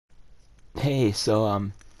Hey,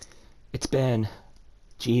 it's been,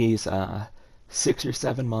 geez, 6 or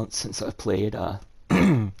 7 months since I've played,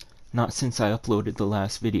 not since I uploaded the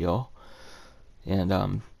last video,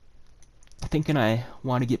 and, thinking I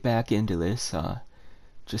want to get back into this,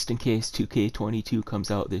 just in case 2K22 comes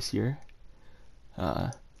out this year,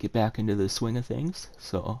 get back into the swing of things,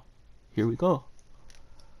 so here we go.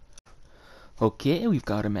 Okay, we've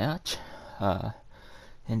got a match,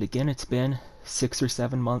 and again, it's been 6 or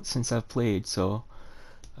 7 months since I've played, so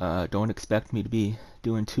don't expect me to be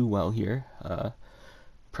doing too well here.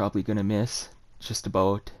 Probably gonna miss just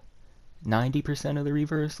about 90% of the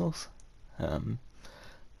reversals. Um,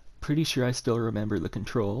 Pretty sure I still remember the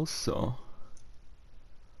controls, so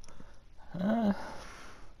uh,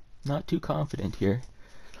 not too confident here.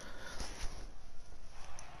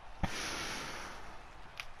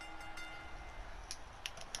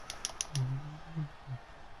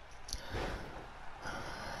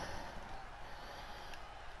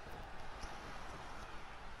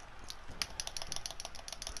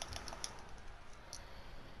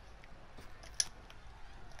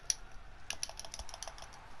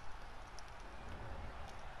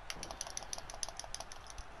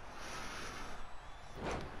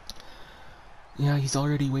 Yeah, he's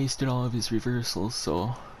already wasted all of his reversals,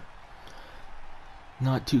 so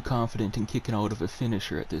not too confident in kicking out of a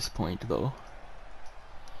finisher at this point, though.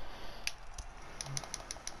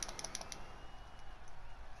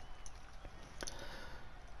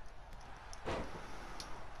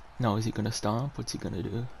 Now, is he gonna stomp? What's he gonna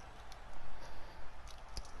do?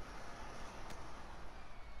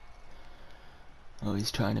 Oh, he's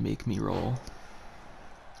trying to make me roll.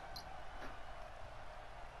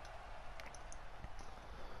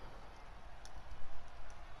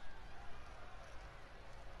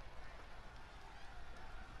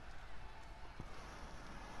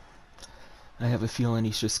 I have a feeling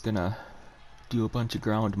he's just gonna do a bunch of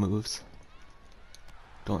ground moves.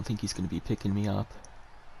 Don't think he's gonna be picking me up.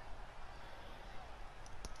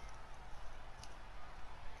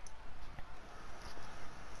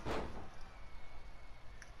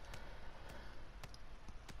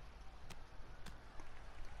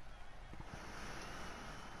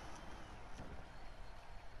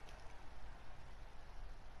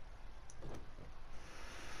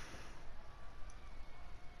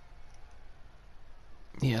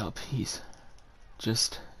 Yep, he's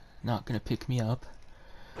just not gonna pick me up.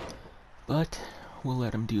 But we'll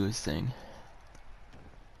let him do his thing.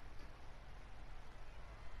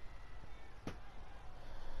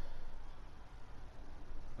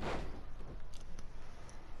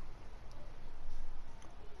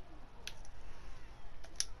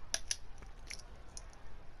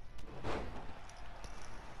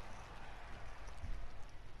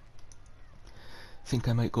 Think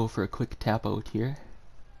I might go for a quick tap out here.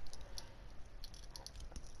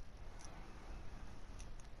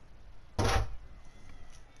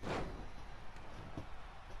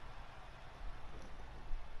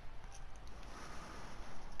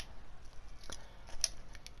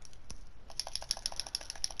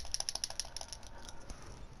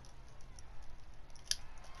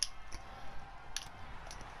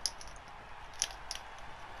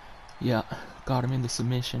 Yeah, got him in the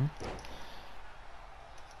submission.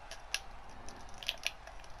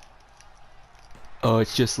 Oh,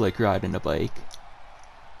 it's just like riding a bike.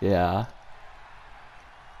 Yeah.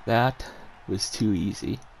 That was too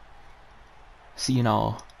easy. See, you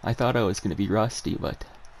know, I thought I was gonna be rusty, but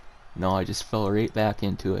no, I just fell right back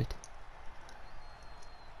into it.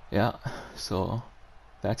 Yeah, so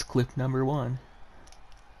that's clip number 1.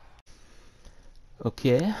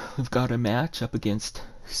 Okay, we've got a match up against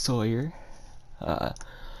Sawyer.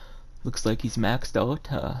 Looks like he's maxed out,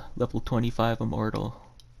 level 25 immortal.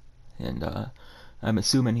 And I'm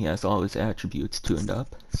assuming he has all his attributes tuned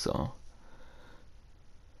up, so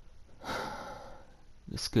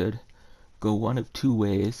this could go one of two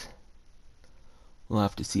ways. We'll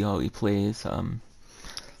have to see how he plays.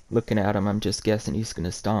 Looking at him, I'm just guessing he's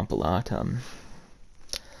gonna stomp a lot.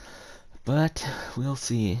 But we'll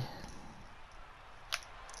see.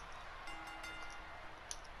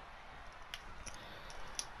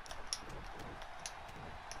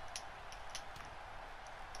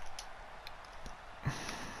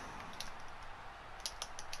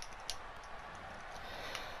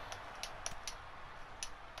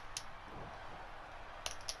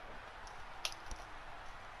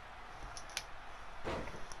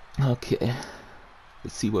 Okay,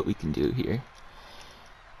 let's see what we can do here.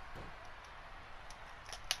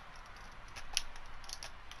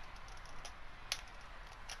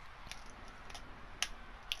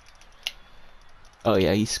 Oh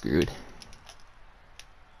yeah, he's screwed.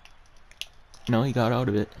 No, he got out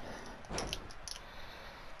of it.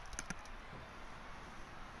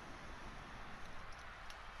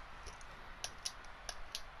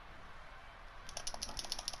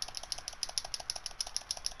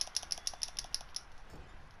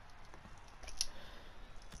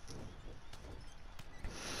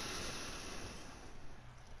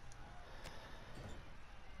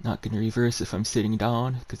 Not gonna reverse if I'm sitting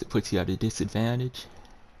down, because it puts you at a disadvantage.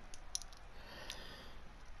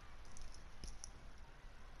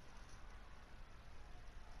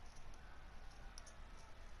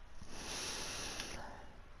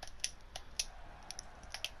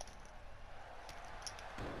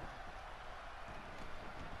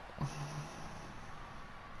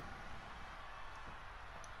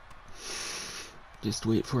 Just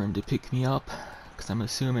wait for him to pick me up, because I'm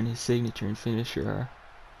assuming his signature and finisher are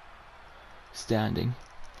standing.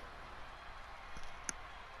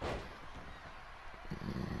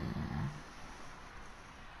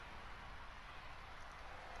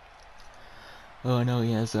 Oh no,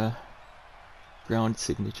 he has a ground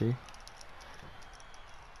signature.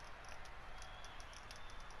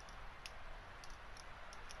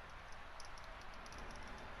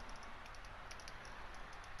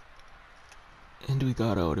 And we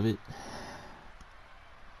got out of it.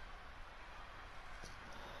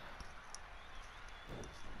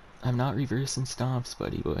 I'm not reversing stomps,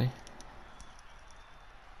 buddy boy.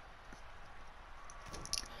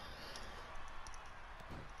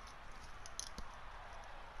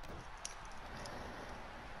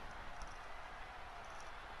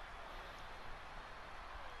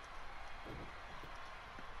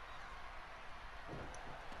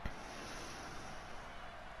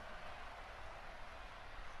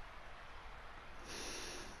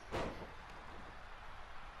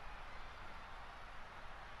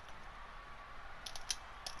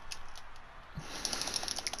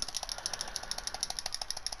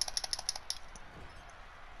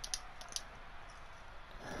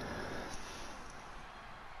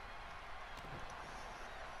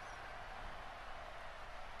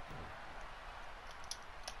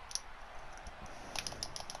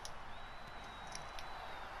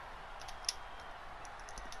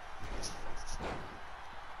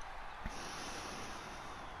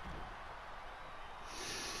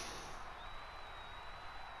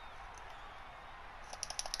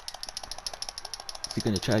 Is he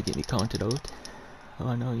gonna try to get me counted out?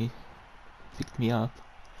 Oh no, he picked me up.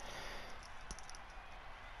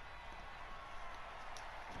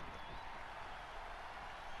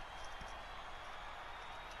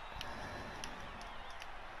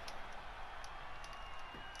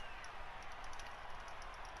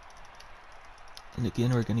 And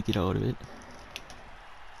again, we're gonna get out of it.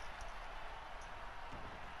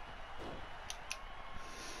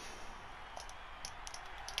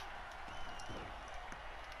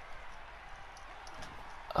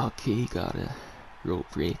 Okay, got a rope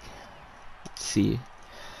break. Let's see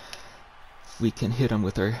if we can hit him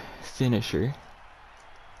with our finisher.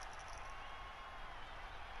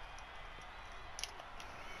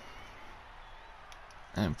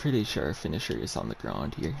 I'm pretty sure our finisher is on the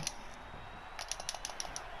ground here.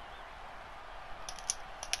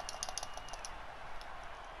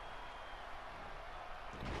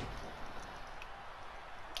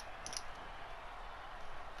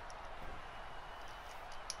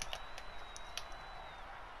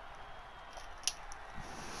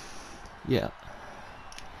 Yeah.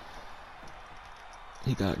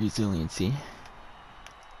 He got resiliency.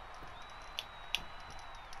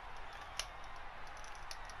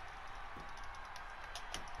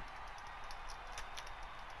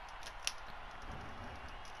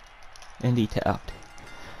 And he tapped.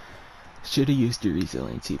 Should have used your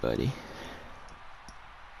resiliency, buddy.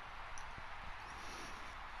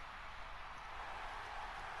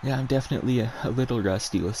 Yeah, I'm definitely a little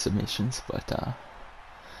rusty with submissions, but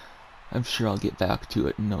I'm sure I'll get back to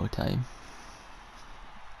it in no time.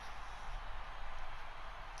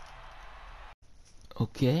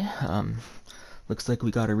 Okay, looks like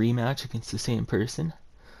we got a rematch against the same person.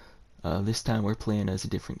 This time we're playing as a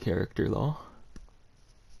different character though.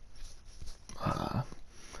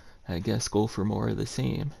 I guess go for more of the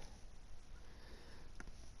same.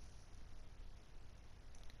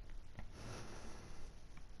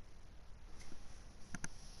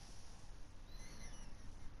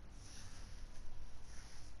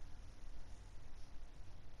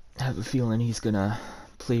 I have a feeling he's gonna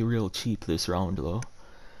play real cheap this round though.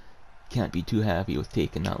 Can't be too happy with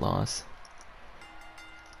taking that loss.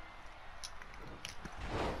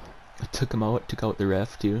 I took him out, took out the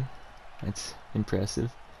ref too. That's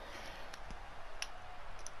impressive.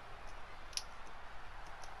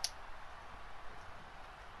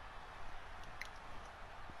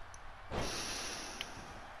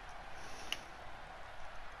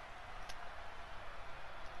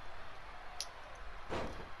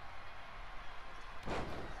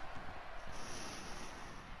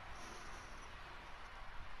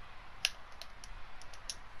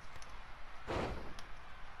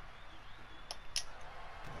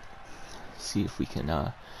 see if we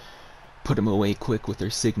can put him away quick with our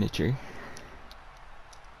signature.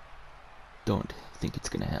 Don't think it's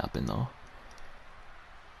gonna happen though.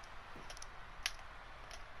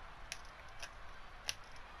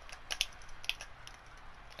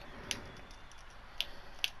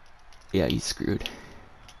 Yeah, he's screwed.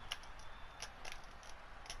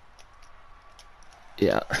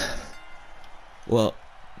 Yeah. Well,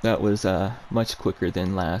 that was much quicker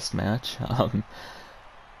than last match. I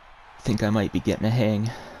think I might be getting the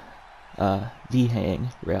hang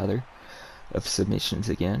rather, of submissions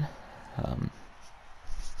again.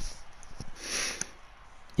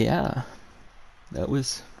 Yeah, that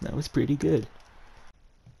was pretty good.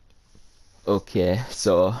 Okay,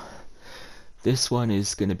 so this one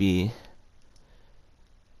is gonna be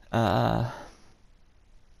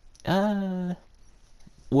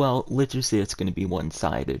well, let's just say it's gonna be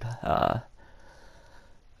one-sided. I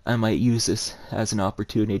might use this as an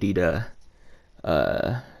opportunity to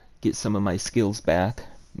get some of my skills back,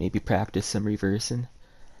 maybe practice some reversing.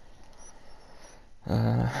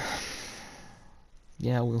 Yeah,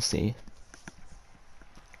 we'll see.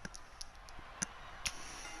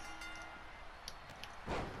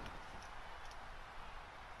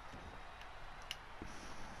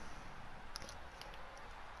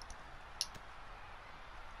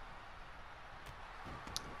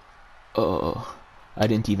 Oh, I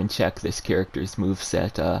didn't even check this character's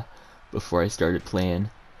moveset before I started playing.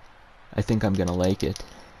 I think I'm gonna like it.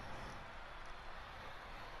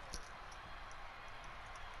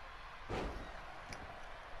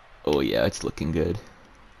 Oh yeah, it's looking good.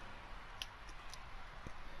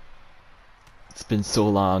 It's been so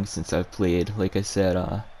long since I've played, like I said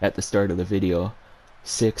at the start of the video,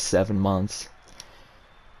 6-7 months.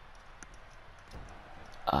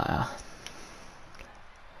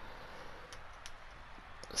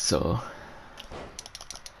 So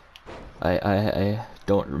I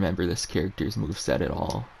don't remember this character's moveset at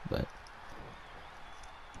all, but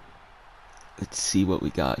let's see what we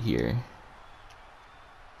got here.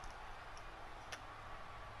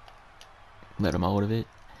 Let him out of it.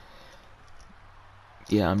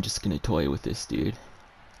 Yeah, I'm just gonna toy with this dude.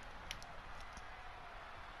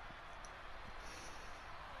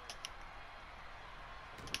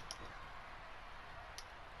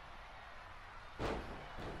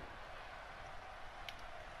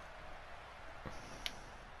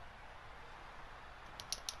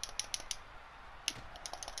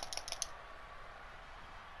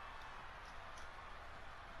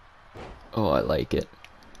 Oh, I like it.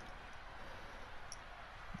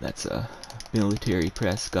 That's a military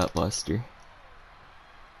press gutbuster.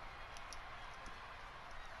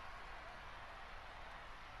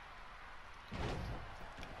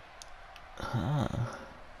 Huh.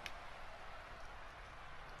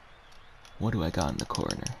 What do I got in the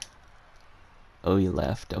corner? Oh, he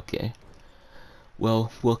left. Okay.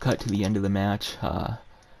 Well, we'll cut to the end of the match.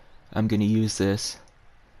 I'm gonna use this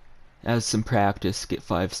as some practice, get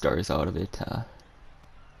 5 stars out of it.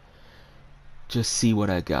 Just see what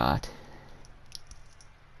I got.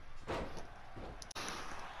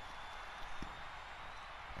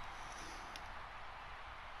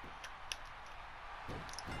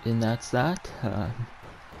 And that's that.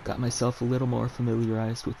 Got myself a little more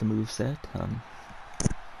familiarized with the moveset.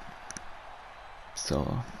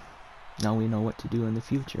 So now we know what to do in the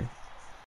future.